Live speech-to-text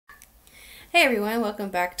Hey everyone, welcome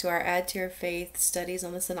back to our Add to Your Faith studies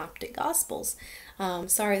on the Synoptic Gospels.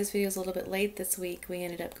 Sorry this video is a little bit late this week. We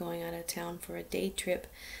ended up going out of town for a day trip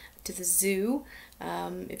to the zoo.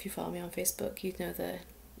 If you follow me on Facebook, you know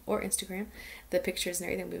or Instagram, the pictures and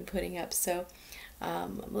everything we've been putting up. So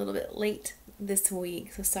I'm a little bit late this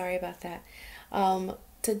week, so sorry about that.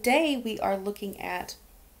 Today we are looking at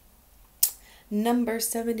number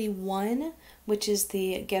 71, which is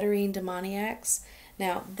the Gadarene demoniacs.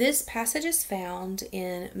 Now, this passage is found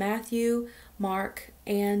in Matthew, Mark,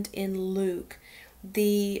 and in Luke.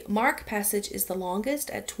 The Mark passage is the longest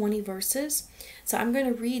at 20 verses, so I'm going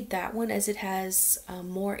to read that one as it has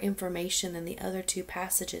more information than the other two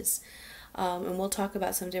passages. And we'll talk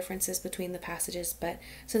about some differences between the passages, but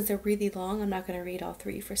since they're really long, I'm not going to read all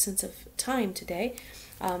three for sense of time today.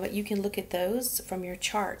 But you can look at those from your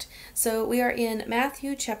chart. So we are in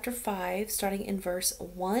Matthew chapter 5, starting in verse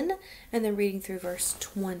 1, and then reading through verse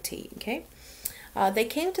 20, okay? They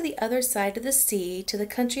came to the other side of the sea, to the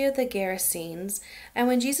country of the Garasenes, and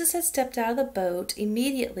when Jesus had stepped out of the boat,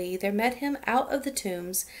 immediately there met him out of the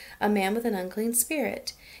tombs a man with an unclean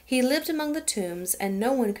spirit. He lived among the tombs, and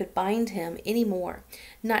no one could bind him any more,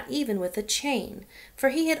 not even with a chain, for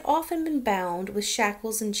he had often been bound with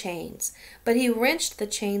shackles and chains. But he wrenched the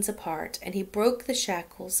chains apart, and he broke the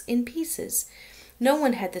shackles in pieces. No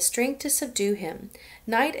one had the strength to subdue him.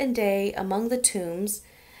 Night and day among the tombs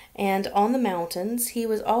and on the mountains, he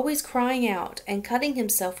was always crying out and cutting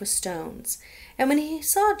himself with stones. And when he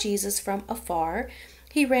saw Jesus from afar,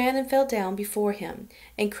 he ran and fell down before him,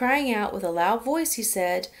 and crying out with a loud voice, he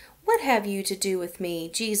said, "What have you to do with me,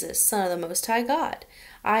 Jesus, Son of the Most High God?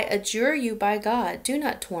 I adjure you by God, do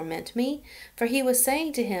not torment me." For he was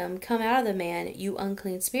saying to him, "Come out of the man, you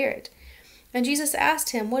unclean spirit." And Jesus asked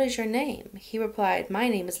him, "What is your name?" He replied, "My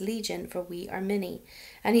name is Legion, for we are many."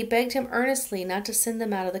 And he begged him earnestly not to send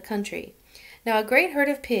them out of the country. Now a great herd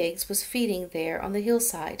of pigs was feeding there on the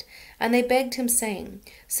hillside, and they begged him, saying,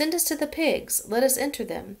 "Send us to the pigs, let us enter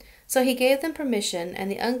them." So he gave them permission,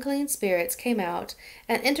 and the unclean spirits came out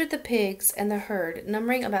and entered the pigs, and the herd,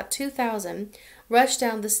 numbering about 2,000, rushed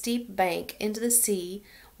down the steep bank into the sea,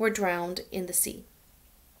 were drowned in the sea.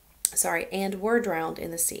 Were drowned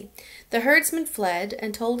in the sea. The herdsmen fled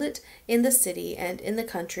and told it in the city and in the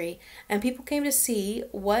country, and people came to see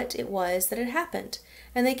what it was that had happened.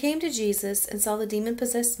 And they came to Jesus and saw the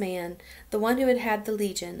demon-possessed man, the one who had had the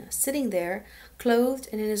legion, sitting there, clothed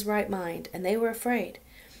and in his right mind, and they were afraid.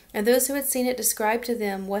 And those who had seen it described to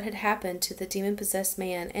them what had happened to the demon-possessed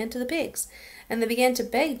man and to the pigs. And they began to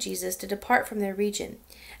beg Jesus to depart from their region.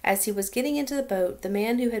 As he was getting into the boat, the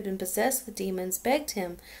man who had been possessed with demons begged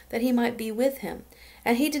him that he might be with him.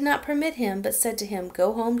 And he did not permit him, but said to him,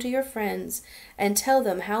 "Go home to your friends, and tell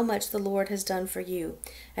them how much the Lord has done for you,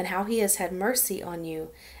 and how he has had mercy on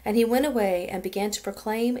you." And he went away and began to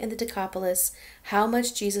proclaim in the Decapolis how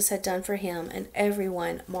much Jesus had done for him, and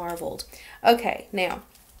everyone marveled. Okay, now,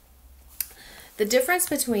 the difference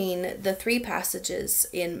between the three passages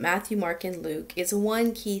in Matthew, Mark, and Luke is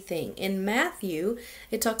one key thing. In Matthew,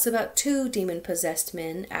 it talks about two demon-possessed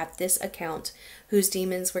men at this account whose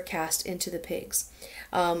demons were cast into the pigs,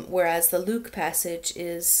 whereas the Luke passage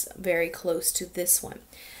is very close to this one.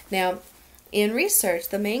 Now, in research,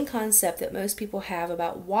 the main concept that most people have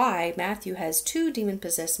about why Matthew has two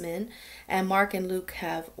demon-possessed men and Mark and Luke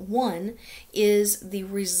have one is the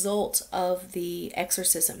result of the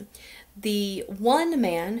exorcism. The one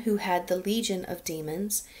man who had the legion of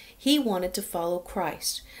demons, he wanted to follow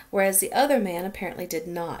Christ, whereas the other man apparently did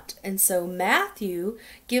not. And so Matthew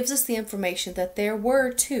gives us the information that there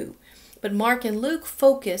were two. But Mark and Luke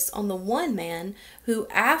focus on the one man who,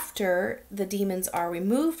 after the demons are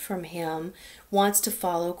removed from him, wants to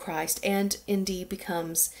follow Christ and indeed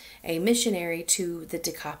becomes a missionary to the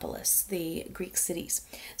Decapolis, the Greek cities.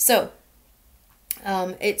 So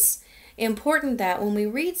it's important that when we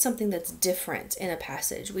read something that's different in a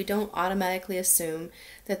passage, we don't automatically assume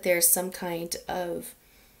that there's some kind of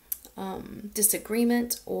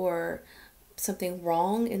disagreement or something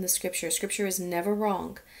wrong in the scripture. Scripture is never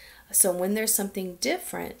wrong. So when there's something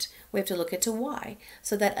different, we have to look into why.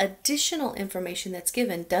 So that additional information that's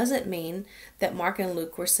given doesn't mean that Mark and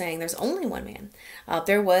Luke were saying there's only one man.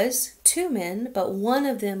 There was two men, but one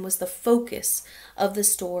of them was the focus of the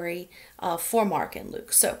story for Mark and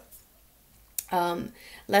Luke. So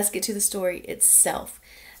let's get to the story itself.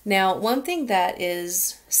 Now, one thing that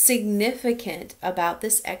is significant about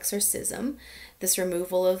this exorcism, this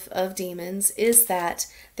removal of demons, is that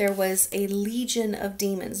there was a legion of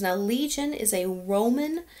demons. Now, legion is a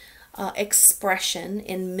Roman expression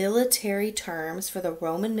in military terms for the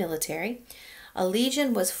Roman military. A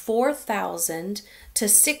legion was 4,000 to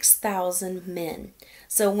 6,000 men.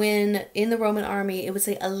 So when in the Roman army, it would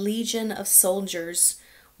say a legion of soldiers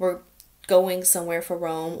were going somewhere for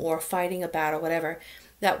Rome or fighting a battle, whatever.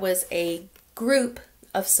 That was a group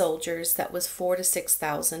of soldiers that was 4 to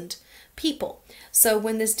 6,000 people. So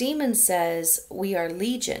when this demon says we are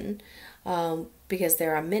legion, because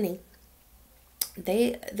there are many,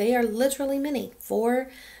 they are literally many.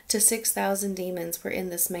 4 to 6,000 demons were in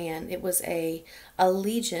this man. It was a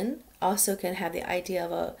legion. Also can have the idea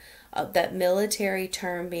of that military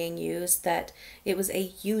term being used, that it was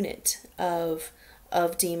a unit of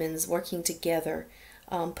demons working together,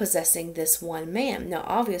 possessing this one man. Now,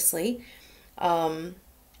 obviously,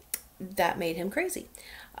 that made him crazy,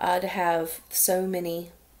 to have so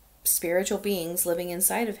many spiritual beings living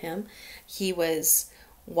inside of him. He was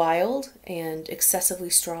wild and excessively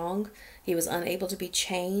strong. He was unable to be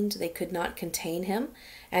chained. They could not contain him.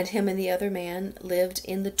 And him and the other man lived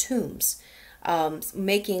in the tombs,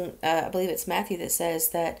 making, I believe it's Matthew that says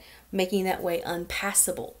that, making that way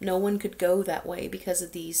unpassable. No one could go that way because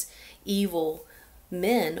of these evil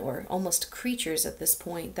men, or almost creatures at this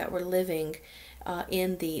point, that were living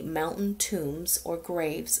in the mountain tombs or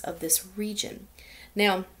graves of this region.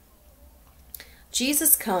 Now,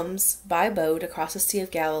 Jesus comes by boat across the Sea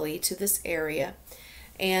of Galilee to this area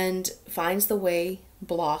and finds the way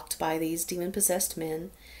blocked by these demon-possessed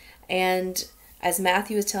men. And as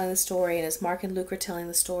Matthew is telling the story, and as Mark and Luke are telling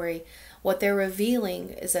the story, what they're revealing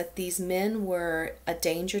is that these men were a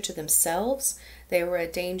danger to themselves. They were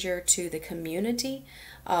a danger to the community.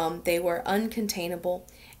 They were uncontainable.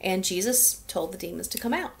 And Jesus told the demons to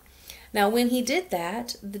come out. Now, when he did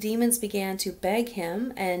that, the demons began to beg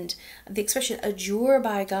him, and the expression adjure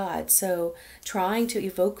by God, so trying to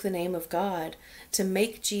evoke the name of God to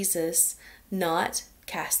make Jesus not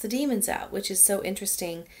cast the demons out, which is so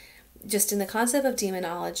interesting. Just in the concept of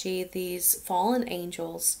demonology, these fallen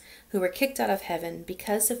angels who were kicked out of heaven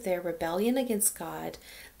because of their rebellion against God,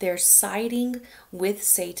 they're siding with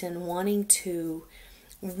Satan, wanting to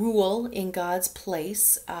rule in God's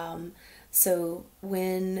place. So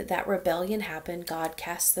when that rebellion happened, God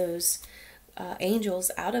cast those angels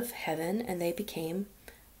out of heaven, and they became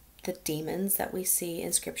the demons that we see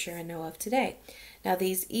in Scripture and know of today. Now,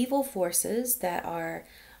 these evil forces that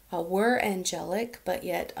were angelic, but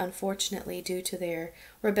yet unfortunately due to their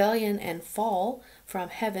rebellion and fall from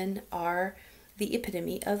heaven, are the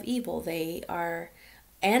epitome of evil. They are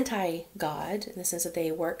anti-God in the sense that they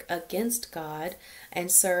work against God and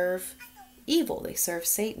serve evil. They serve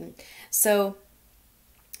Satan. So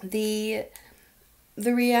the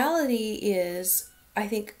reality is, I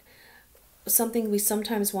think, something we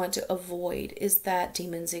sometimes want to avoid is that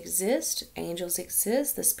demons exist, angels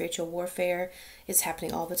exist, the spiritual warfare is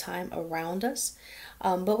happening all the time around us.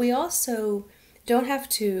 But we also don't have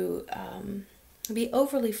to be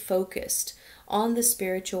overly focused on the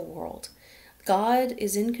spiritual world. God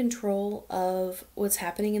is in control of what's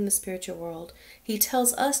happening in the spiritual world. He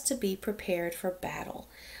tells us to be prepared for battle.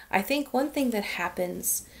 I think one thing that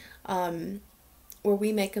happens where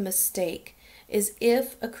we make a mistake is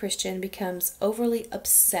if a Christian becomes overly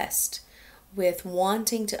obsessed with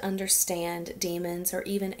wanting to understand demons or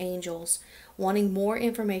even angels, wanting more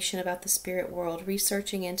information about the spirit world,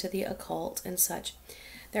 researching into the occult and such.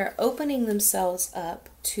 They're opening themselves up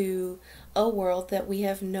to a world that we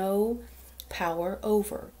have no power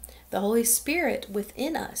over. The Holy Spirit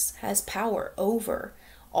within us has power over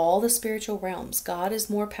all the spiritual realms. God is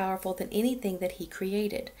more powerful than anything that He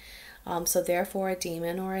created. So therefore a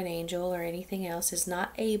demon or an angel or anything else is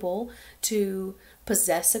not able to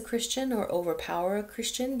possess a Christian or overpower a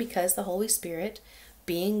Christian, because the Holy Spirit,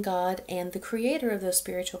 being God and the creator of those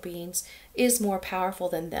spiritual beings, is more powerful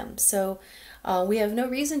than them. So we have no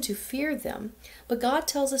reason to fear them, but God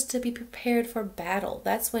tells us to be prepared for battle.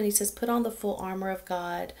 That's when He says, put on the full armor of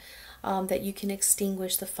God, that you can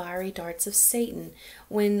extinguish the fiery darts of Satan.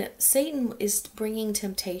 When Satan is bringing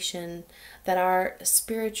temptation that our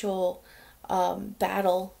spiritual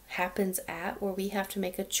battle happens at, where we have to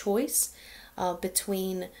make a choice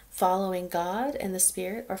between following God and the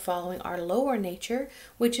Spirit or following our lower nature,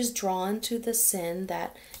 which is drawn to the sin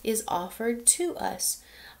that is offered to us.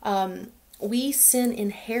 We sin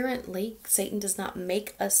inherently. Satan does not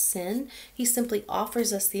make us sin. He simply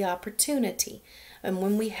offers us the opportunity. And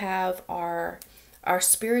when we have our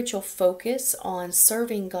spiritual focus on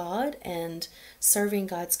serving God and serving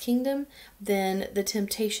God's kingdom, then the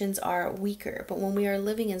temptations are weaker. But when we are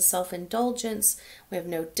living in self-indulgence, we have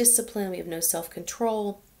no discipline, we have no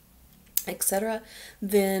self-control, etc.,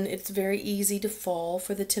 then it's very easy to fall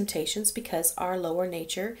for the temptations because our lower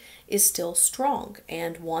nature is still strong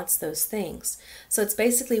and wants those things. So it's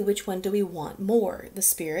basically, which one do we want more, the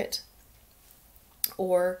spirit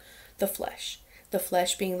or the flesh? The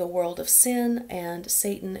flesh being the world of sin and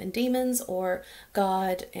Satan and demons, or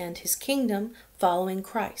God and his kingdom, following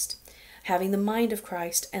Christ, having the mind of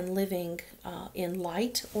Christ and living in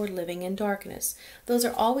light or living in darkness. Those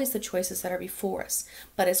are always the choices that are before us.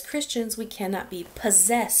 But as Christians, we cannot be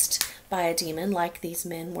possessed by a demon like these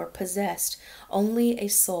men were possessed. Only a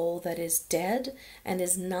soul that is dead and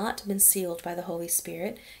has not been sealed by the Holy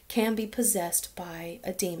Spirit can be possessed by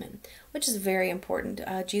a demon, which is very important.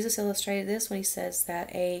 Jesus illustrated this when he says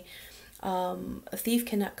that a thief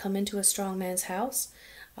cannot come into a strong man's house.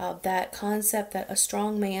 That concept that a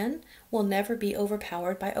strong man will never be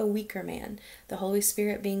overpowered by a weaker man. The Holy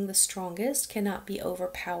Spirit, being the strongest, cannot be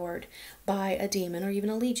overpowered by a demon or even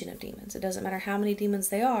a legion of demons. It doesn't matter how many demons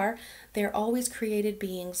they are, they're always created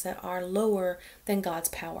beings that are lower than God's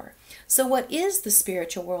power. So what is the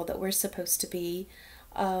spiritual world that we're supposed to be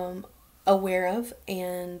aware of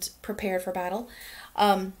and prepared for battle?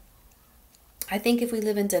 I think if we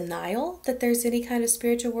live in denial that there's any kind of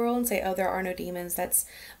spiritual world and say, oh, there are no demons, that's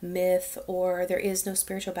myth, or there is no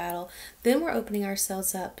spiritual battle, then we're opening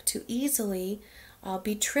ourselves up to easily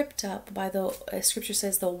be tripped up by the, as Scripture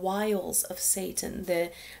says, the wiles of Satan.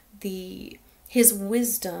 His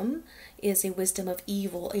wisdom is a wisdom of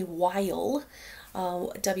evil, a wile,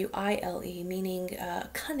 W-I-L-E, meaning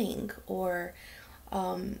cunning or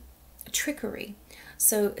trickery.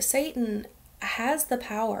 So Satan has the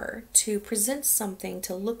power to present something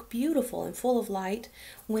to look beautiful and full of light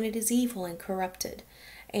when it is evil and corrupted.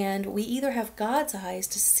 And we either have God's eyes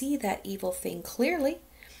to see that evil thing clearly,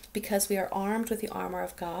 because we are armed with the armor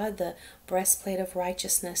of God, the breastplate of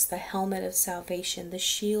righteousness, the helmet of salvation, the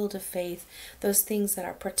shield of faith, those things that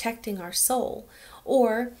are protecting our soul.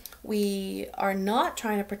 Or we are not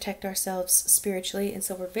trying to protect ourselves spiritually, and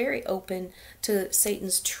so we're very open to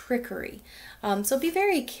Satan's trickery. So be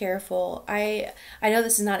very careful. I know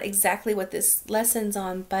this is not exactly what this lesson's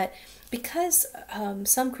on, but because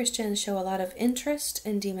some Christians show a lot of interest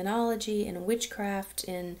in demonology, in witchcraft,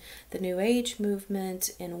 in the New Age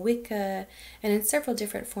movement, in Wicca, and in several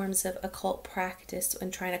different forms of occult practice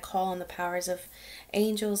and trying to call on the powers of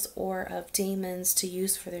angels or of demons to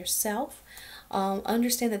use for their self,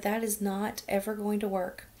 understand that that is not ever going to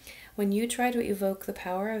work. When you try to evoke the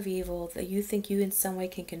power of evil, that you think you in some way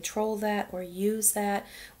can control that or use that,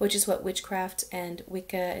 which is what witchcraft and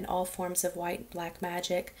Wicca and all forms of white and black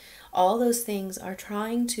magic, all those things are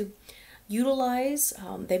trying to utilize.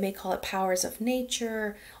 They may call it powers of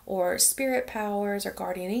nature or spirit powers or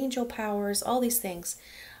guardian angel powers, all these things.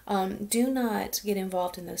 Do not get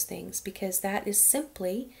involved in those things, because that is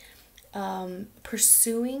simply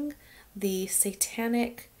pursuing the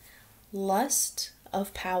satanic lust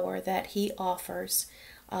of power that he offers,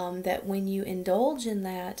 that when you indulge in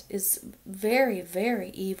that is very,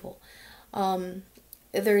 very evil.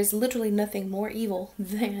 There is literally nothing more evil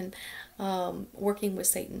than working with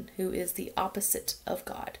Satan, who is the opposite of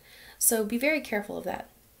God. So be very careful of that.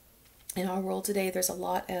 In our world today, there's a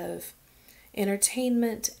lot of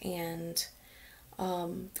entertainment and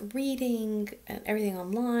reading and everything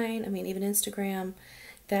online. I mean, even Instagram,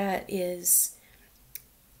 that is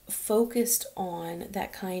focused on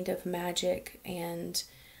that kind of magic and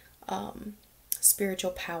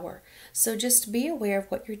spiritual power. So just be aware of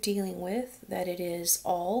what you're dealing with, that it is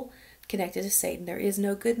all connected to Satan. There is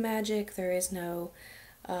no good magic. There is no,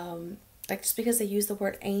 like, just because they use the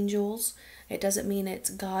word angels, it doesn't mean it's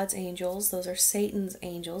God's angels. Those are Satan's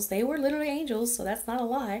angels. They were literally angels, so that's not a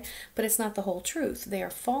lie, but it's not the whole truth. They are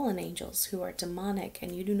fallen angels who are demonic,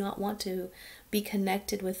 and you do not want to be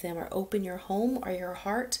connected with them or open your home or your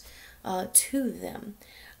heart to them.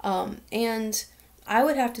 And I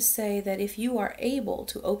would have to say that if you are able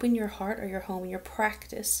to open your heart or your home and your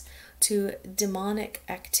practice to demonic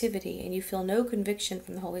activity and you feel no conviction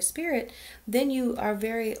from the Holy Spirit, then you are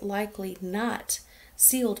very likely not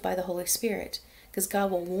sealed by the Holy Spirit, because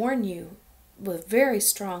God will warn you with very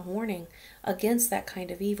strong warning against that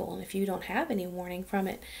kind of evil. And if you don't have any warning from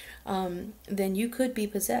it, then you could be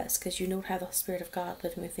possessed, because you don't have the Spirit of God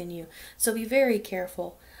living within you. So be very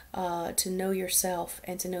careful to know yourself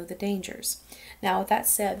and to know the dangers. Now, with that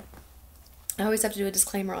said, I always have to do a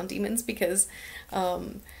disclaimer on demons, because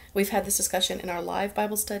we've had this discussion in our live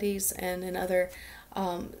Bible studies and in other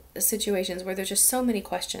situations where there's just so many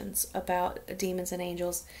questions about demons and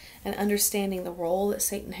angels and understanding the role that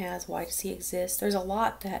Satan has. Why does he exist? There's a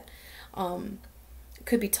lot that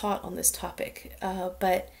could be taught on this topic,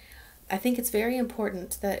 but I think it's very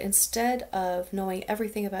important that instead of knowing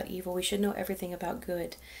everything about evil, we should know everything about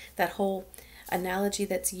good. That whole analogy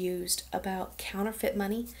that's used about counterfeit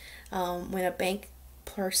money, when a bank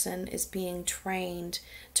person is being trained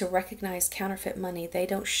to recognize counterfeit money, they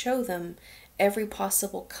don't show them every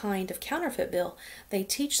possible kind of counterfeit bill. They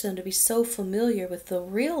teach them to be so familiar with the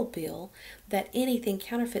real bill that anything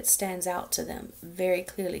counterfeit stands out to them very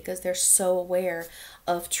clearly because they're so aware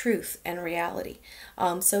of truth and reality.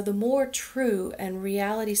 So the more true and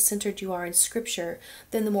reality centered you are in Scripture,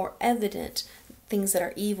 then the more evident things that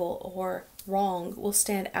are evil or wrong will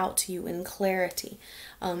stand out to you in clarity.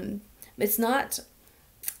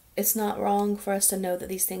 It's not wrong for us to know that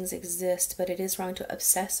these things exist, but it is wrong to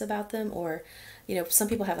obsess about them. Or, some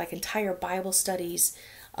people have like entire Bible studies,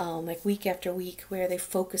 like week after week, where they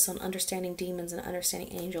focus on understanding demons and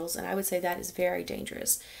understanding angels. And I would say that is very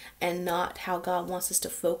dangerous and not how God wants us to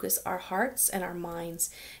focus our hearts and our minds.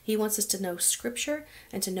 He wants us to know Scripture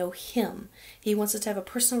and to know Him. He wants us to have a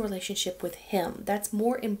personal relationship with Him. That's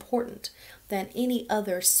more important than any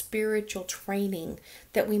other spiritual training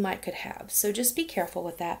that we could have. So just be careful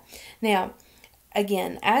with that. Now,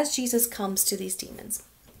 again, as Jesus comes to these demons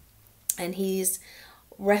and He's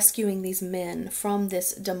rescuing these men from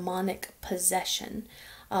this demonic possession,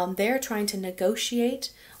 they're trying to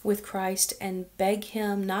negotiate with Christ and beg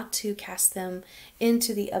Him not to cast them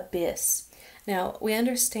into the abyss. Now, we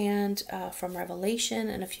understand from Revelation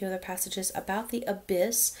and a few other passages about the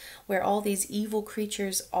abyss, where all these evil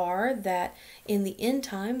creatures are, that in the end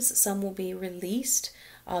times, some will be released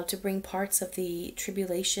to bring parts of the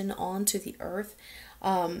tribulation onto the earth.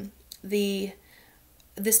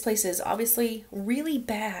 This place is obviously really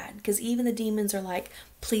bad, because even the demons are like,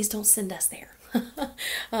 please don't send us there.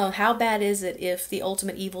 How bad is it if the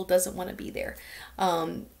ultimate evil doesn't want to be there?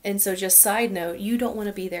 And so just side note, you don't want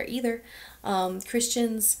to be there either.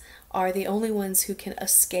 Christians are the only ones who can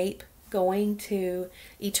escape going to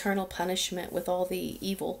eternal punishment with all the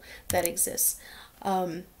evil that exists.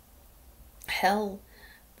 Hell,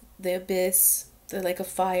 the abyss, the lake of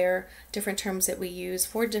fire, different terms that we use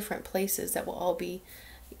for different places that will all be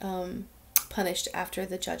punished after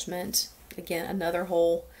the judgment. Again, another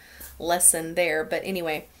whole lesson there. But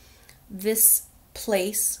anyway, this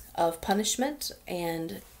place of punishment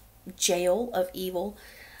and jail of evil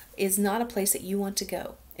is not a place that you want to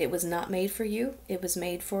go. It was not made for you. It was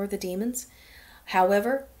made for the demons.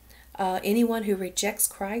 However, anyone who rejects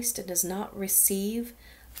Christ and does not receive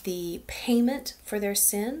the payment for their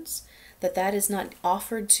sins, that is not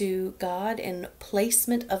offered to God in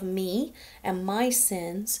placement of me and my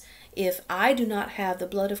sins, if I do not have the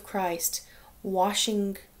blood of Christ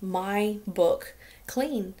washing my book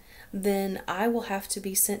clean, then I will have to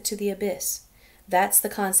be sent to the abyss. That's the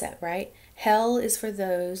concept, right? Hell is for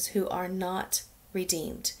those who are not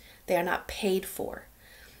redeemed. They are not paid for.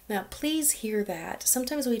 Now, please hear that.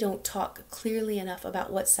 Sometimes we don't talk clearly enough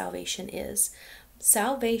about what salvation is.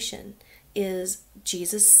 Salvation is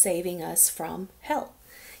Jesus saving us from hell.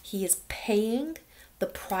 He is paying the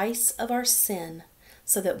price of our sin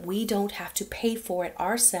so that we don't have to pay for it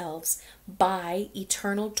ourselves by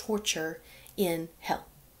eternal torture in hell.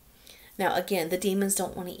 Now, again, the demons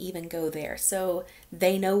don't want to even go there, so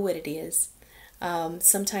they know what it is.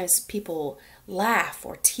 Sometimes people laugh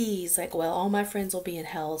or tease, like, well, all my friends will be in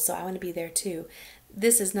hell, so I want to be there too.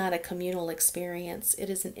 This is not a communal experience. It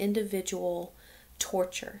is an individual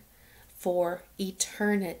torture for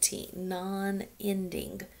eternity,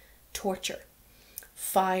 non-ending torture.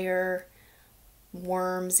 Fire,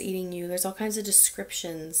 worms eating you. There's all kinds of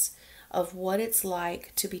descriptions of what it's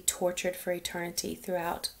like to be tortured for eternity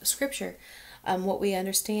throughout Scripture. What we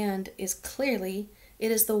understand is clearly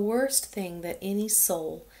it is the worst thing that any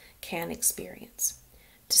soul can experience.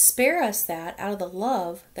 To spare us that, out of the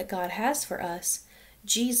love that God has for us,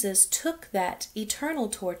 Jesus took that eternal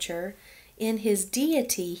torture. In His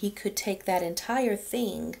deity, He could take that entire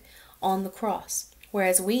thing on the cross.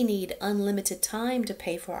 Whereas we need unlimited time to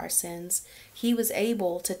pay for our sins, He was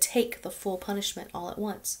able to take the full punishment all at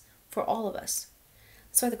once for all of us.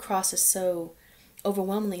 That's why the cross is so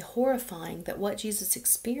overwhelmingly horrifying, that what Jesus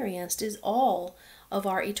experienced is all of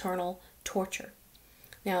our eternal torture.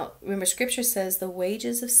 Now, remember, Scripture says the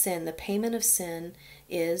wages of sin, the payment of sin,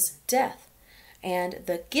 is death. And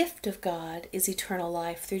the gift of God is eternal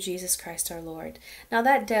life through Jesus Christ our Lord. Now,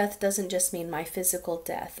 that death doesn't just mean my physical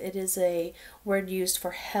death. It is a word used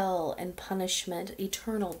for hell and punishment,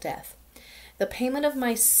 eternal death. The payment of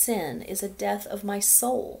my sin is a death of my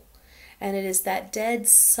soul. And it is that dead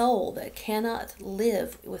soul that cannot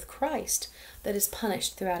live with Christ that is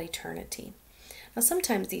punished throughout eternity. Now,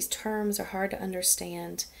 sometimes these terms are hard to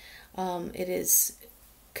understand. It is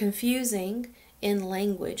confusing in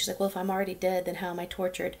language. Like, well, if I'm already dead, then how am I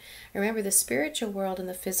tortured? Remember, the spiritual world and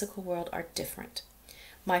the physical world are different.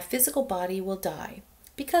 My physical body will die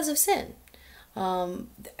because of sin. Adam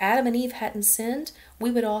and Eve hadn't sinned, we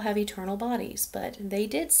would all have eternal bodies, but they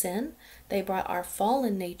did sin. They brought our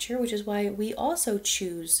fallen nature, which is why we also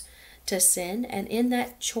choose to sin, and in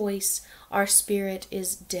that choice, our spirit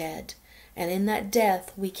is dead. And in that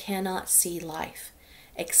death, we cannot see life,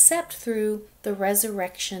 except through the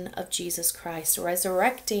resurrection of Jesus Christ,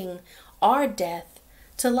 resurrecting our death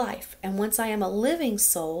to life. And once I am a living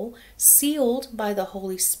soul, sealed by the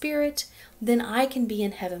Holy Spirit, then I can be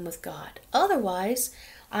in heaven with God. Otherwise,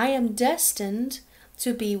 I am destined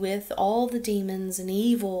to be with all the demons and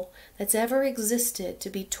evil that's ever existed, to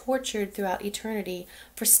be tortured throughout eternity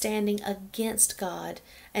for standing against God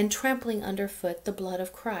and trampling underfoot the blood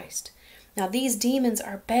of Christ. Now, these demons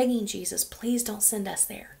are begging Jesus, please don't send us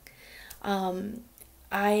there.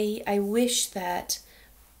 I wish that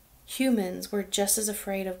humans were just as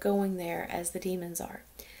afraid of going there as the demons are.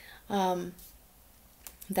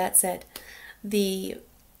 That said, the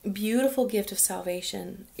beautiful gift of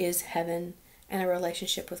salvation is heaven and a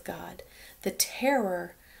relationship with God. The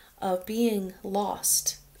terror of being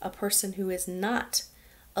lost, a person who is not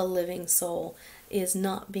a living soul, is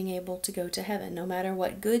not being able to go to heaven. No matter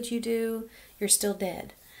what good you do, you're still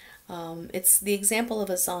dead. It's the example of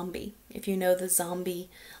a zombie. If you know the zombie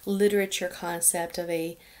literature concept of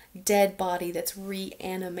a dead body that's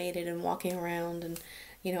reanimated and walking around, and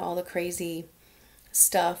you know all the crazy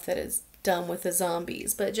stuff that is done with the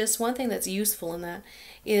zombies. But just one thing that's useful in that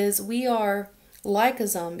is we are like a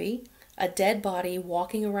zombie, a dead body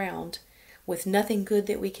walking around with nothing good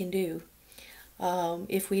that we can do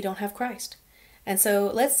if we don't have Christ. And so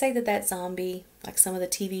let's say that that zombie, like some of the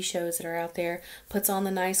TV shows that are out there, puts on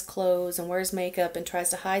the nice clothes and wears makeup and tries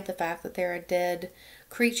to hide the fact that they're a dead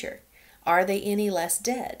creature. Are they any less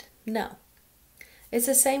dead? No. It's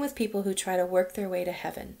the same with people who try to work their way to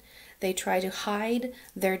heaven. They try to hide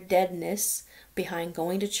their deadness behind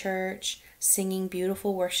going to church, singing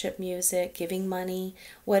beautiful worship music, giving money,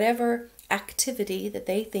 whatever activity that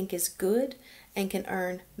they think is good and can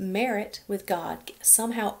earn merit with God,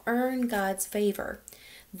 somehow earn God's favor.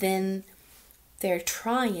 Then they're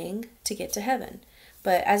trying to get to heaven.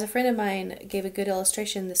 But as a friend of mine gave a good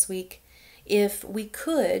illustration this week, if we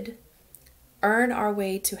could earn our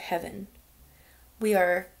way to heaven, we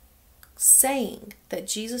are saying that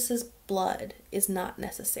Jesus' blood is not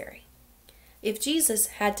necessary. If Jesus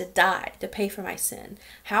had to die to pay for my sin,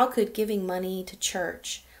 how could giving money to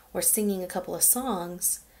church or singing a couple of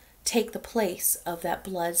songs take the place of that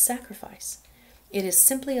blood sacrifice? It is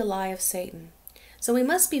simply a lie of Satan. So we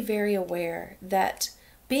must be very aware that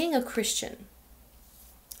being a Christian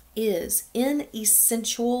is, in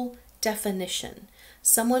essential definition,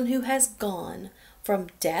 someone who has gone from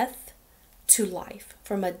death to life,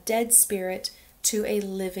 from a dead spirit to a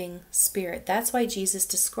living spirit. That's why Jesus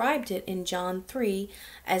described it in John 3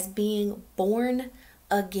 as being born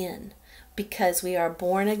again. Because we are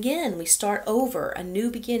born again, we start over, a new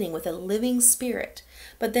beginning with a living spirit.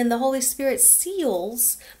 But then the Holy Spirit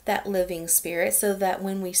seals that living spirit so that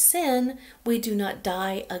when we sin, we do not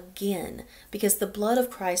die again. Because the blood of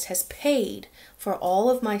Christ has paid for all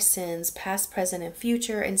of my sins, past, present, and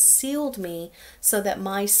future, and sealed me so that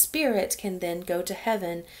my spirit can then go to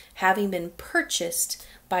heaven, having been purchased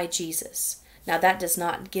by Jesus. Now, that does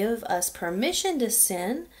not give us permission to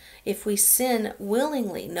sin. If we sin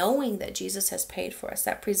willingly, knowing that Jesus has paid for us,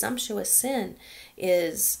 that presumptuous sin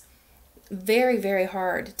is very, very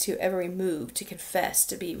hard to ever remove, to confess,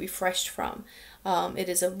 to be refreshed from. It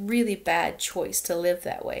is a really bad choice to live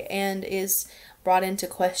that way, and is brought into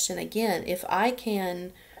question again. If I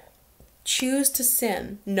can choose to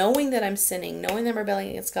sin, knowing that I'm sinning, knowing that I'm rebelling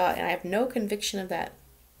against God, and I have no conviction of that,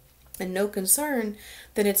 and no concern,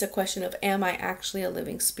 then it's a question of, am I actually a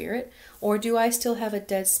living spirit, or do I still have a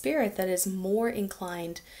dead spirit that is more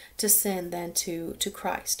inclined to sin than to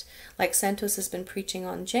Christ? Like Santos has been preaching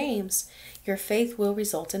on James, your faith will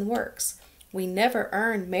result in works. We never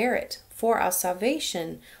earn merit for our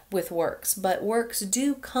salvation with works, but works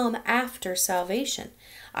do come after salvation.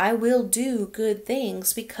 I will do good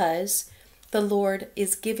things because the Lord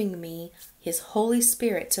is giving me His Holy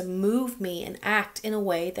Spirit to move me and act in a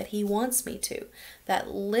way that He wants me to.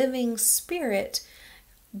 That living spirit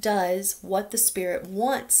does what the Spirit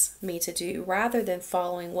wants me to do rather than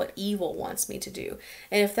following what evil wants me to do.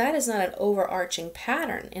 And if that is not an overarching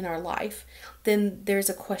pattern in our life, then there's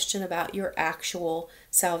a question about your actual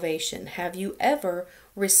salvation. Have you ever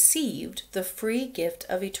received the free gift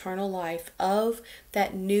of eternal life of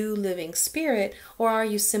that new living Spirit, or are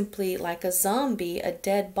you simply like a zombie, a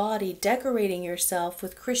dead body, decorating yourself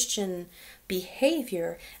with Christian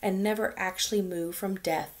behavior and never actually move from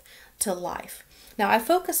death to life? Now, I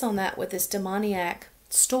focus on that with this demoniac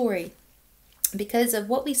story because of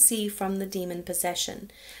what we see from the demon possession.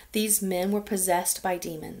 These men were possessed by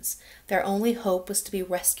demons. Their only hope was to be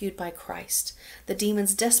rescued by Christ. The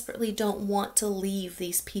demons desperately don't want to leave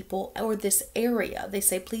these people or this area. They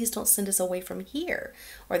say, please don't send us away from here.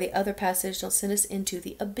 Or the other passage, don't send us into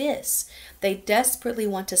the abyss. They desperately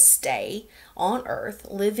want to stay on earth,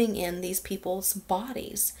 living in these people's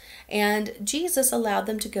bodies. And Jesus allowed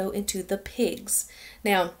them to go into the pigs.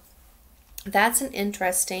 Now, that's an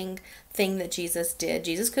interesting thing that Jesus did.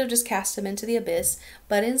 Jesus could have just cast them into the abyss,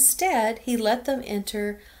 but instead he let them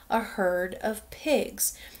enter a herd of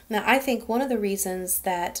pigs. Now, I think one of the reasons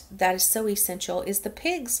that is so essential is the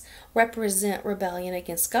pigs represent rebellion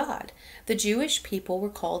against God. The Jewish people were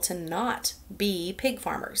called to not be pig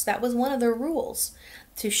farmers. That was one of their rules.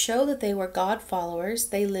 To show that they were God followers,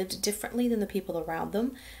 they lived differently than the people around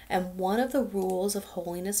them, and one of the rules of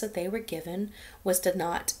holiness that they were given was to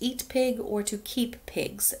not eat pig or to keep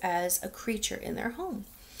pigs as a creature in their home.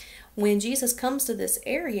 When Jesus comes to this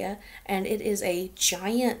area, and it is a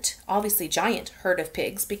giant, obviously giant herd of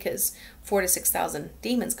pigs, because 4,000 to 6,000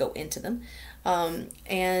 demons go into them,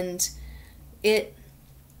 and it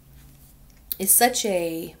is such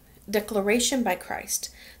a declaration by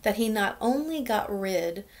Christ that he not only got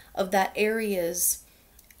rid of that area's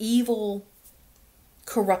evil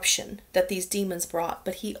corruption that these demons brought,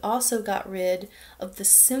 but he also got rid of the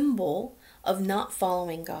symbol of not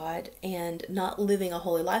following God and not living a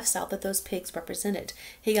holy lifestyle that those pigs represented.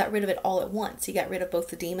 He got rid of it all at once. He got rid of both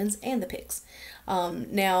the demons and the pigs.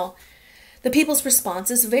 Now, the people's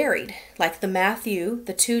responses varied. Like the Matthew,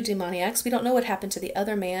 the two demoniacs, we don't know what happened to the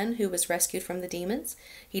other man who was rescued from the demons.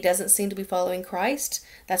 He doesn't seem to be following Christ.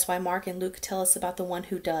 That's why Mark and Luke tell us about the one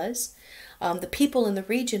who does. The people in the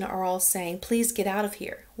region are all saying, please get out of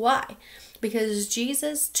here. Why? Because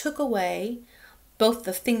Jesus took away both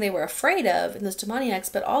the thing they were afraid of in those demoniacs,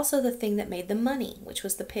 but also the thing that made them money, which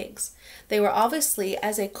was the pigs. They were obviously,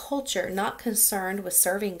 as a culture, not concerned with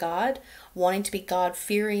serving God, wanting to be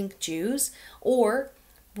God-fearing Jews, or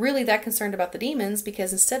really that concerned about the demons,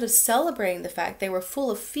 because instead of celebrating the fact, they were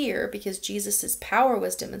full of fear because Jesus' power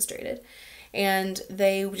was demonstrated, and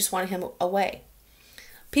they just wanted him away.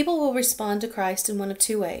 People will respond to Christ in one of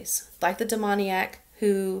two ways. Like the demoniac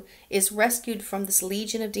who is rescued from this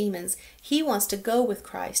legion of demons, he wants to go with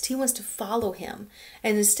Christ. He wants to follow him.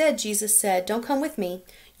 And instead, Jesus said, don't come with me.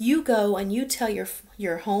 You go and you tell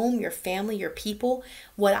your home, your family, your people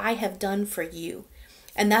what I have done for you.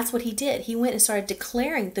 And that's what he did. He went and started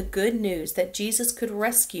declaring the good news that Jesus could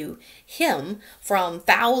rescue him from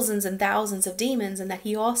thousands and thousands of demons, and that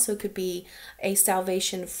he also could be a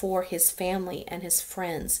salvation for his family and his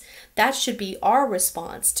friends. That should be our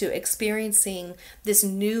response to experiencing this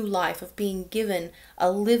new life of being given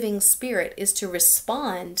a living spirit, is to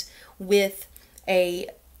respond with a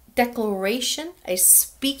declaration, a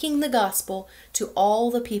speaking the gospel to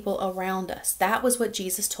all the people around us. That was what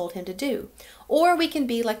Jesus told him to do. Or we can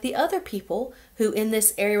be like the other people who in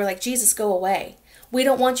this area were like, Jesus, go away. We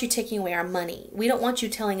don't want you taking away our money. We don't want you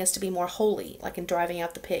telling us to be more holy, like in driving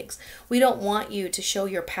out the pigs. We don't want you to show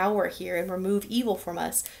your power here and remove evil from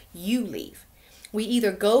us. You leave. We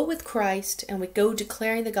either go with Christ and we go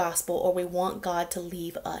declaring the gospel, or we want God to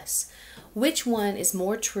leave us. Which one is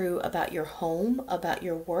more true about your home, about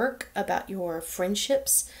your work, about your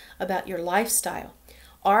friendships, about your lifestyle?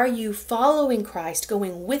 Are you following Christ,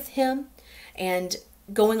 going with him and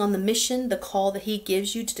going on the mission, the call that he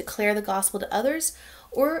gives you to declare the gospel to others?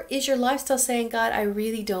 Or is your lifestyle saying, God, I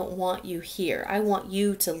really don't want you here. I want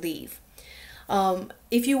you to leave.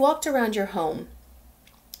 If you walked around your home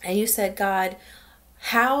and you said, God,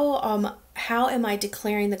 how am I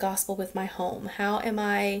declaring the gospel with my home? How am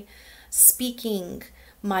I speaking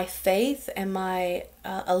my faith and my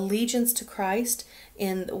allegiance to Christ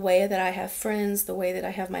in the way that I have friends, the way that I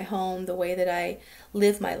have my home, the way that I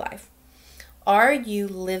live my life? Are you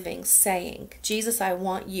living saying, Jesus, I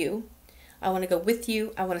want you. I want to go with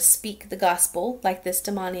you. I want to speak the gospel like this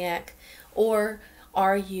demoniac. Or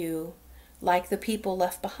are you like the people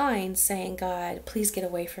left behind saying, God, please get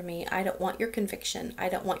away from me. I don't want your conviction. I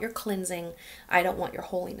don't want your cleansing. I don't want your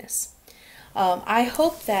holiness. I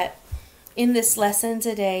hope that in this lesson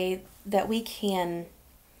today that we can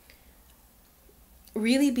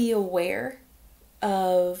really be aware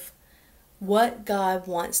of what God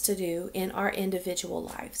wants to do in our individual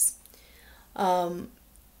lives.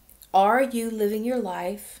 Are you living your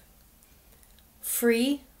life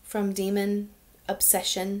free from demon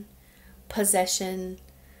obsession, possession,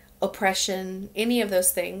 oppression, any of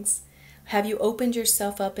those things? Have you opened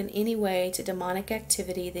yourself up in any way to demonic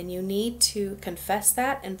activity? Then you need to confess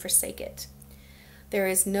that and forsake it. There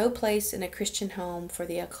is no place in a Christian home for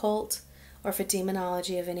the occult or for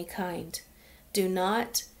demonology of any kind. Do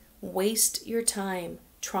not waste your time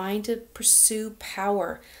trying to pursue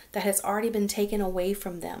power that has already been taken away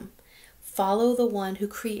from them. Follow the one who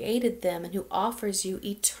created them and who offers you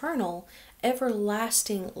eternal,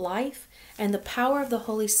 everlasting life and the power of the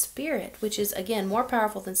Holy Spirit, which is, again, more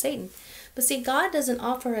powerful than Satan. But see, God doesn't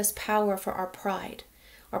offer us power for our pride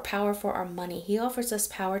or power for our money. He offers us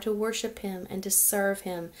power to worship Him and to serve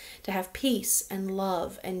Him, to have peace and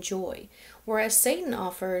love and joy. Whereas Satan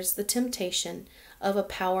offers the temptation of a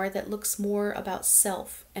power that looks more about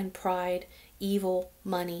self and pride, evil,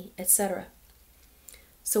 money, etc.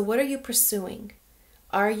 So what are you pursuing?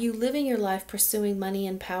 Are you living your life pursuing money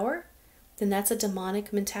and power? Then that's a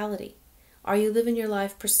demonic mentality. Are you living your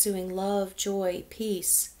life pursuing love, joy,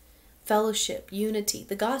 peace, fellowship, unity,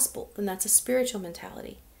 the gospel? Then that's a spiritual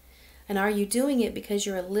mentality. And are you doing it because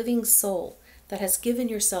you're a living soul that has given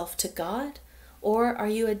yourself to God? Or are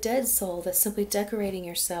you a dead soul that's simply decorating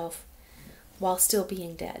yourself while still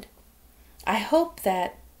being dead? I hope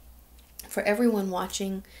that for everyone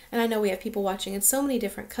watching, and I know we have people watching in so many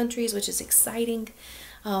different countries, which is exciting,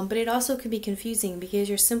 but it also can be confusing because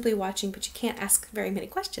you're simply watching, but you can't ask very many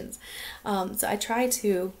questions. So I try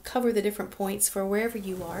to cover the different points for wherever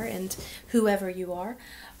you are and whoever you are.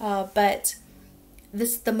 But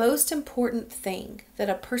the most important thing that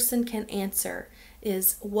a person can answer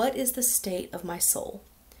is, what is the state of my soul?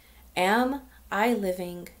 Am I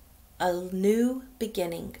living a new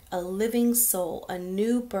beginning, a living soul, a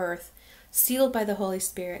new birth, sealed by the Holy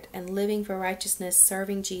Spirit and living for righteousness,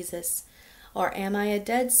 serving Jesus? Or am I a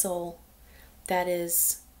dead soul that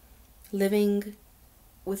is living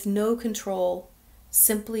with no control,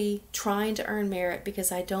 simply trying to earn merit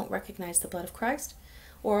because I don't recognize the blood of Christ?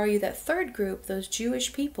 Or are you that third group, those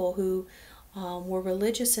Jewish people who were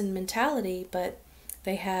religious in mentality, but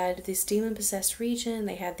they had this demon-possessed region,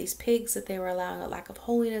 they had these pigs that they were allowing a lack of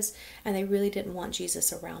holiness, and they really didn't want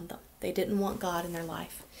Jesus around them. They didn't want God in their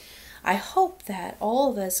life. I hope that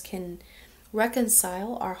all of us can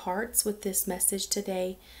reconcile our hearts with this message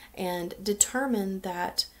today and determine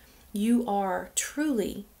that you are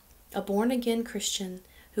truly a born-again Christian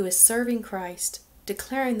who is serving Christ,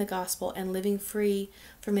 declaring the gospel, and living free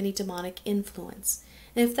from any demonic influence.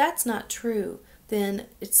 And if that's not true, then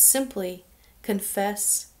it's simply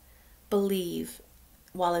confess, believe,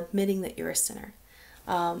 while admitting that you're a sinner.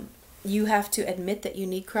 You have to admit that you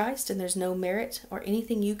need Christ and there's no merit or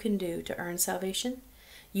anything you can do to earn salvation.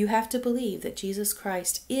 You have to believe that Jesus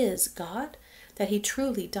Christ is God, that He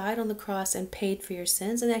truly died on the cross and paid for your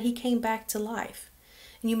sins, and that He came back to life.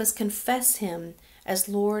 And you must confess Him as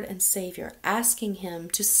Lord and Savior, asking Him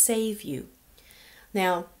to save you.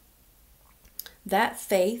 Now, that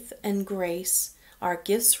faith and grace are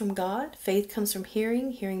gifts from God. Faith comes from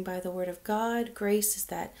hearing, hearing by the Word of God. Grace is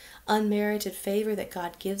that unmerited favor that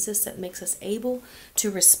God gives us that makes us able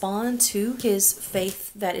to respond to His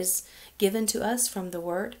faith that is given to us from the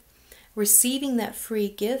Word. Receiving that free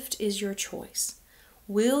gift is your choice.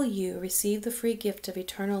 Will you receive the free gift of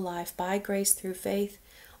eternal life by grace through faith,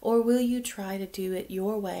 or will you try to do it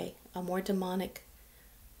your way, a more demonic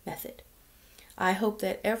method? I hope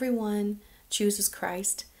that everyone chooses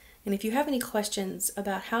Christ. And if you have any questions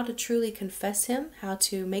about how to truly confess Him, how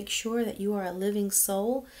to make sure that you are a living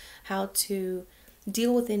soul, how to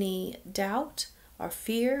deal with any doubt or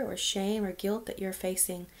fear or shame or guilt that you're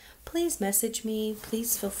facing, please message me.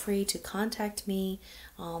 Please feel free to contact me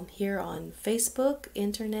here on Facebook,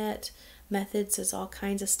 internet methods. There's all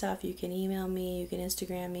kinds of stuff. You can email me, you can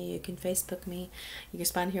Instagram me, you can Facebook me, you can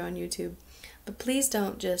find here on YouTube. But please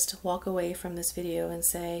don't just walk away from this video and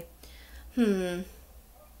say,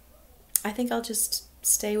 I think I'll just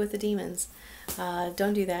stay with the demons.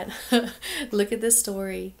 Don't do that. Look at this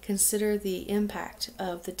story. Consider the impact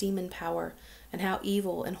of the demon power and how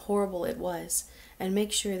evil and horrible it was. And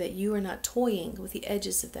make sure that you are not toying with the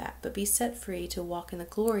edges of that, but be set free to walk in the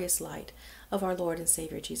glorious light of our Lord and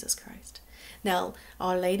Savior Jesus Christ. Now,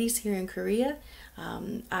 our ladies here in Korea,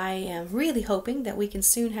 I am really hoping that we can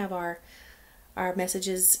soon have our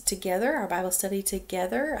messages together, our Bible study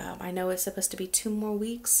together. I know it's supposed to be 2 more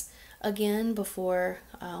weeks again before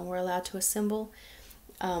we're allowed to assemble.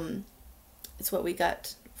 It's what we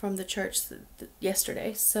got from the church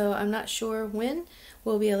yesterday, so I'm not sure when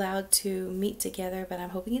we'll be allowed to meet together, but I'm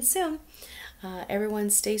hoping it's soon. Everyone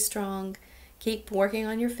stay strong, keep working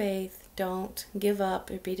on your faith, don't give up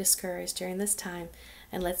or be discouraged during this time,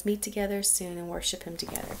 and let's meet together soon and worship Him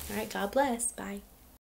together. All right, God bless. Bye.